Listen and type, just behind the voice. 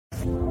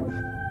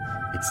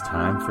It's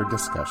time for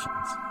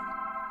discussions.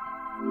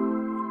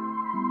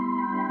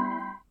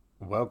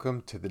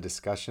 Welcome to the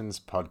Discussions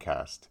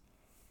podcast.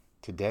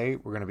 Today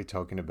we're going to be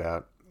talking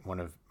about one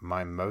of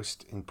my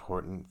most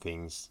important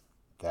things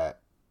that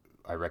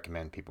I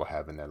recommend people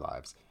have in their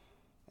lives,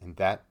 and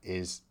that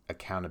is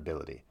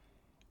accountability.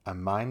 A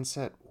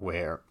mindset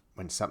where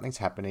when something's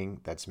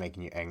happening that's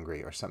making you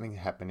angry or something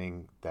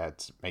happening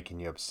that's making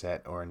you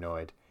upset or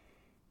annoyed,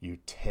 you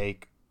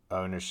take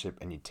ownership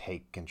and you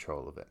take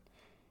control of it.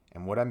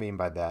 And what I mean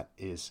by that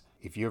is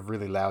if you have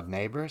really loud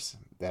neighbors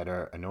that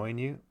are annoying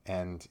you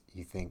and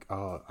you think,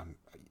 oh,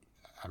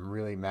 I'm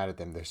really mad at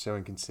them. They're so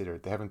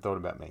inconsiderate. They haven't thought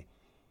about me.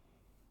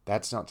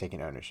 That's not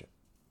taking ownership.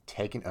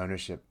 Taking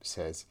ownership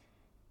says,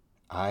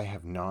 I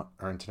have not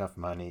earned enough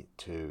money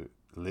to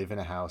live in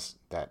a house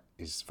that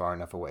is far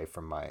enough away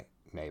from my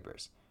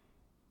neighbors.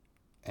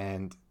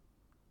 And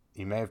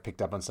you may have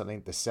picked up on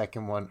something. The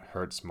second one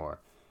hurts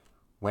more.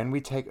 When we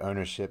take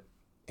ownership,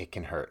 it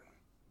can hurt.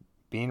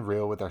 Being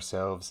real with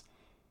ourselves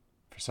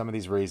for some of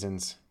these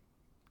reasons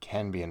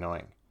can be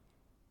annoying,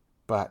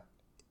 but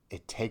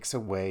it takes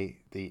away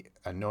the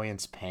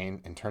annoyance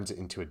pain and turns it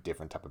into a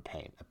different type of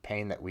pain, a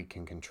pain that we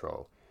can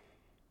control.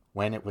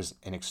 When it was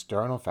an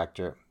external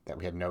factor that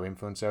we had no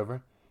influence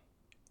over,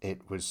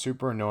 it was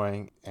super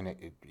annoying,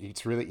 and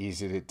it's really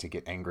easy to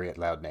get angry at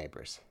loud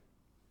neighbors.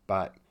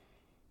 But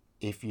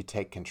if you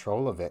take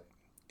control of it,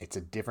 it's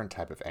a different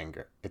type of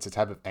anger. It's a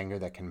type of anger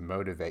that can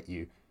motivate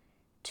you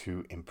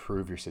to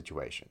improve your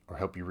situation or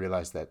help you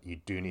realize that you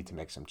do need to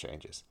make some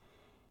changes.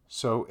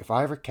 So if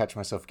I ever catch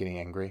myself getting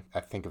angry, I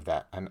think of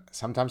that. And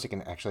sometimes it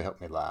can actually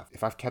help me laugh.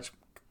 If I've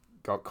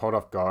got caught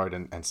off guard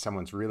and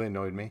someone's really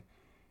annoyed me,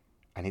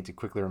 I need to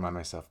quickly remind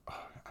myself,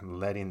 oh, I'm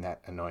letting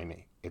that annoy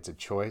me. It's a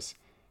choice.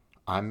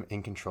 I'm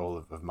in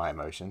control of my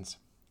emotions.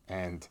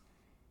 And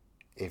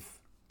if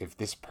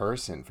this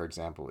person, for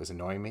example, is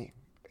annoying me,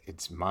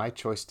 it's my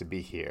choice to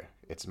be here.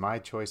 It's my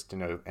choice to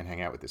know and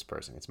hang out with this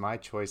person. It's my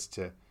choice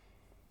to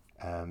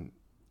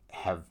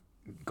have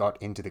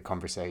got into the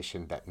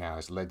conversation that now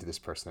has led to this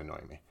person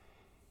annoying me.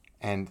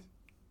 And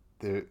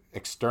the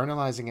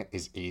externalizing it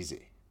is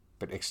easy,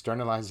 but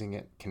externalizing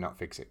it cannot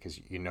fix it because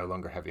you no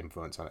longer have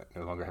influence on it,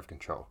 no longer have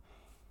control.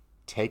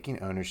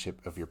 Taking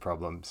ownership of your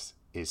problems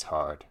is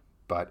hard,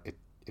 but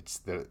it's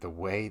the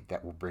way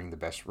that will bring the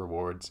best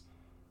rewards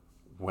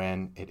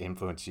when it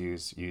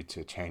influences you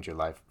to change your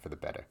life for the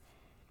better.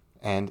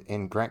 And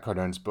in Grant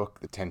Cardone's book,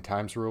 The 10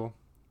 Times Rule,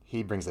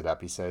 he brings it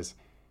up. He says,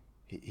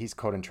 he's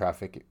caught in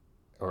traffic,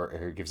 or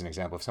he gives an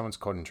example. If someone's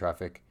caught in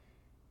traffic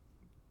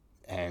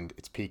and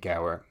it's peak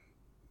hour,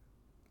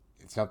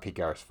 it's not peak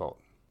hour's fault.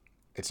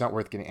 It's not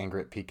worth getting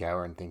angry at peak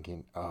hour and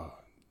thinking, oh,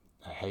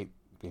 I hate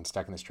being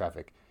stuck in this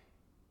traffic.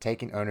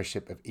 Taking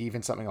ownership of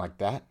even something like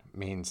that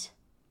means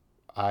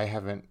I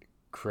haven't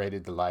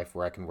created the life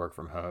where I can work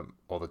from home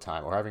all the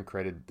time, or I haven't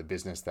created the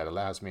business that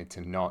allows me to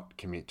not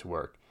commute to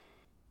work.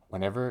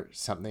 Whenever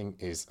something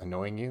is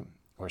annoying you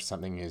or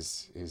something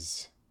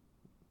is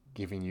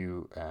giving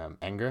you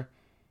anger,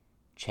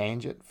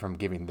 change it from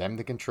giving them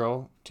the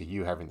control to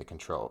you having the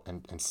control,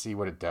 and see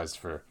what it does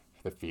for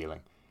the feeling.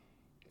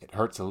 It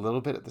hurts a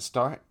little bit at the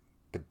start,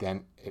 but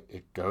then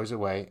it goes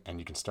away and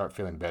you can start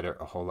feeling better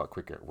a whole lot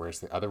quicker, whereas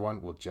the other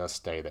one will just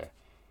stay there.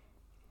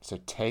 So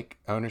take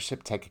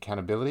ownership, take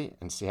accountability,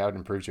 and see how it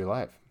improves your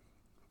life.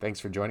 Thanks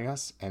for joining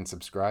us, and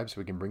subscribe so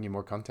we can bring you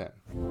more content.